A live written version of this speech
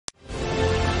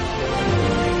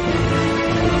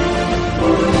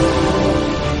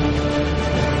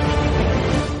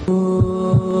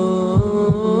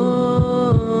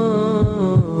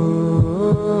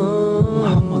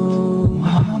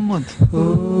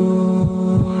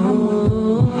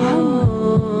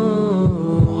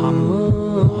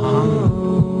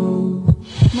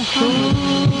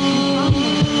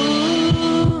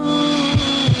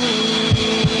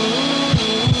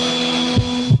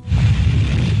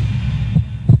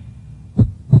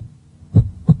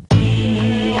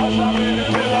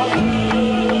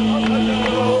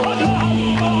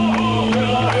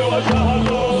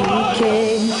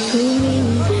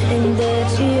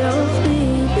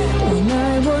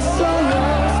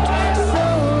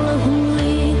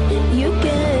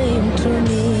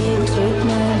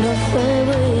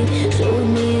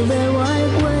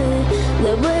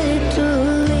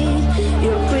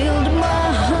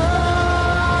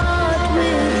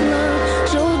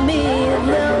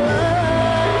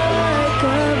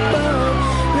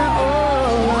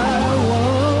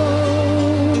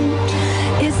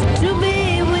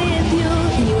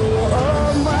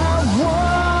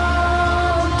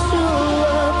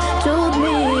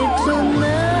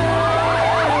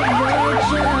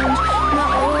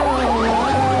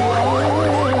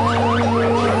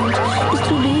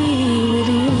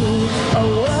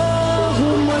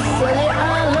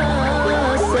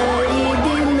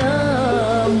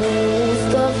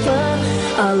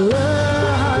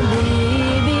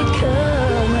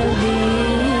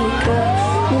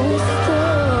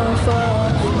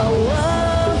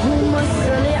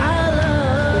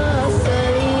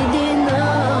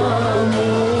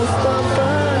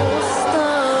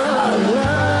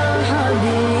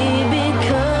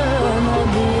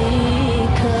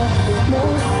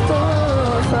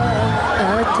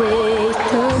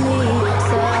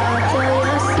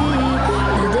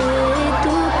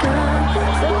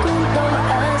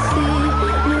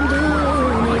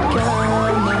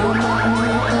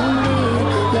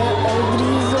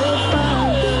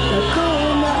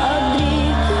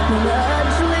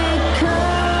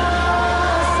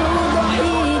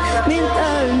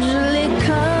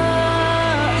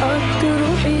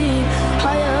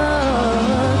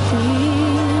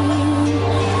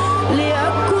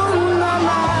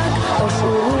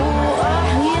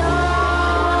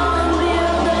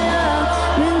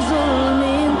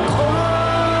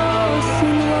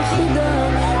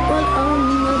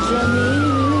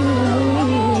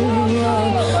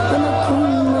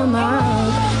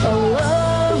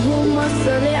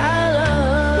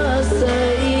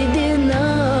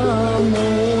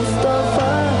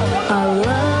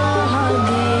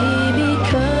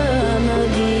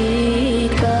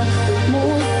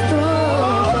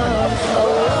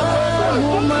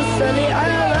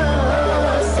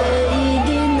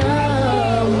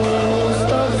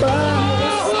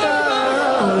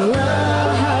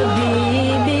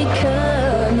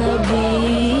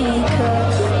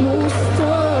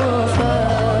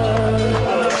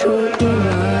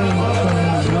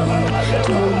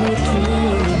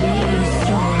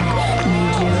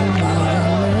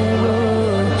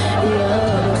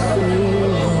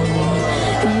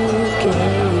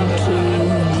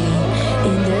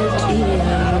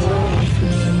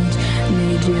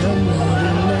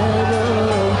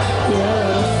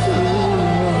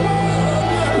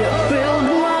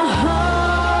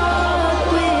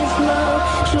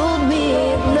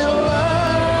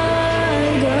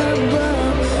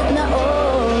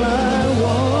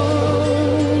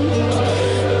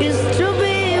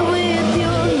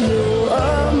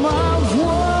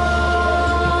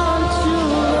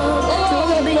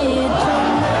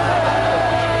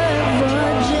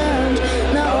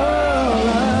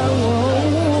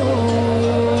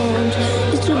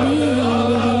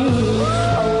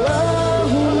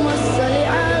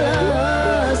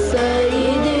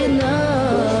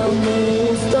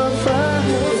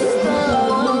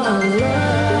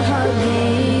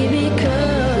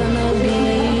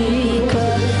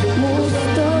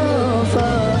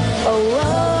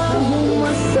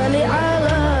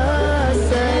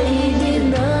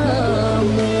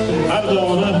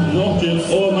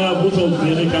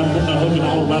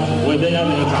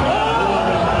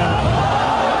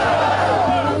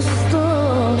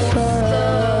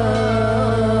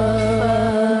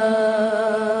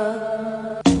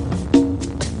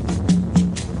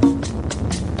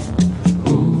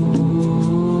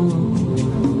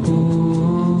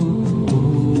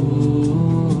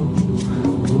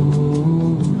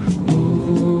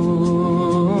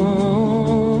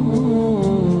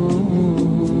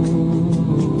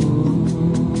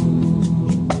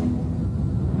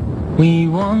We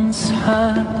once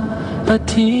had a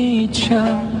teacher,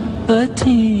 the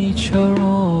teacher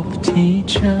of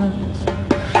teachers.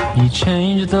 He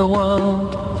changed the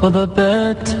world for the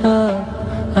better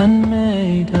and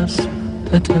made us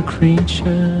better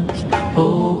creatures.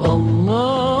 Oh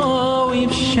Allah.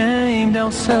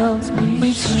 ourselves,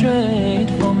 we've strayed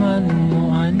from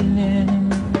Al-Mu'allim.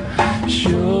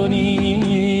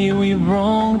 Surely we've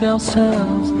wronged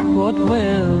ourselves, what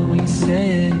will we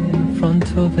say in front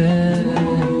of it?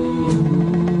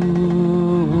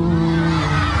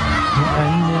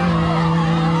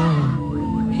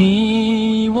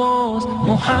 He was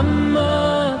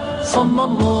Muhammad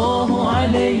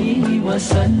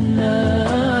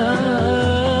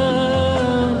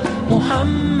Salallahualaihewasallam.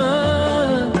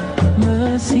 Muhammad,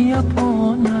 mercy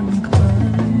upon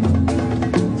mankind.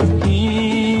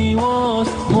 He was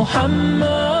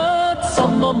Muhammad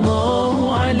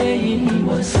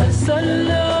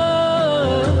Salallahualaihewasallam.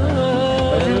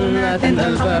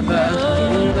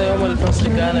 يوم الفصل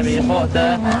كان ميقاتا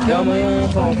يوم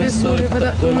ينفخ في الصور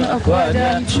فتأتون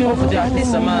أفواجا وفتحت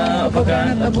السماء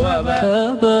فكانت أبوابا.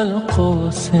 أبا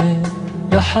القاسم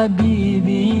يا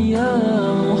حبيبي يا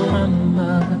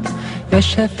محمد يا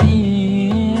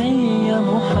شفيعي يا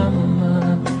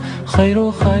محمد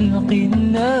خير خلق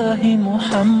الله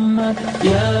محمد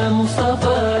يا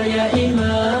مصطفى يا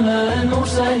إمام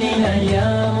المرسلين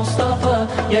يا مصطفى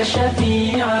يا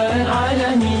شفيع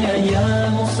العالمين يا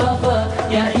مصطفى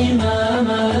يا إمام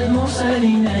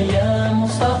المرسلين يا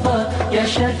مصطفى يا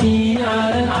شفيع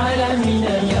العالمين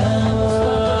يا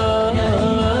مصطفى يا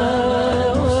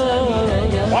إمام المرسلين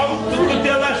يا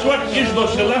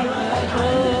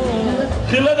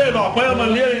Skillade idag, på man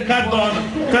ler i kartan,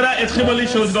 för det är ett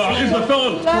skimmaliskt idag, is det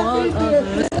fel?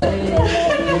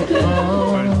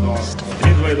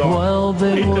 While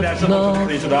there was love,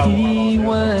 he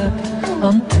wept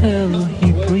until he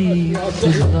breathed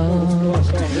his love.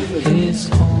 His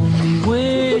only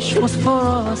wish was for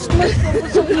us.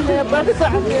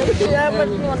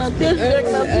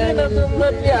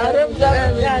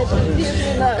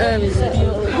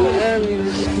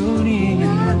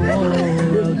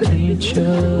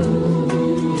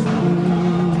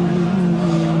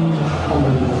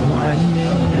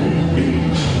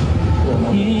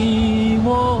 He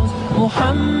was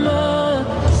Muhammad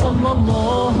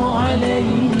sallallahu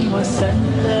alayhi wa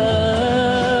sallam.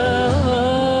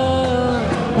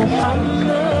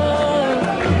 Muhammad,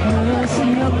 mercy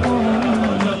upon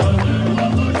us.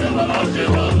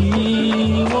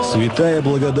 Святая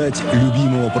благодать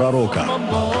любимого пророка,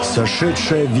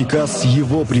 сошедшая в века с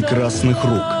его прекрасных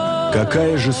рук.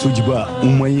 Какая же судьба у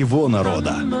моего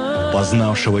народа,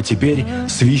 познавшего теперь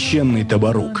священный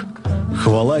табарук.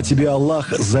 Хвала тебе, Аллах,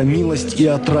 за милость и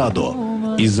отраду,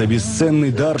 и за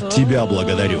бесценный дар тебя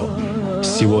благодарю.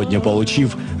 Сегодня,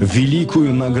 получив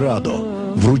великую награду,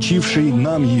 вручивший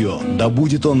нам ее, да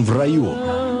будет он в раю,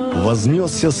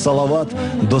 вознесся салават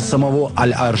до самого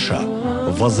Аль-Арша.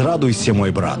 Возрадуйся,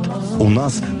 мой брат, у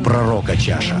нас пророка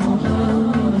Чаша.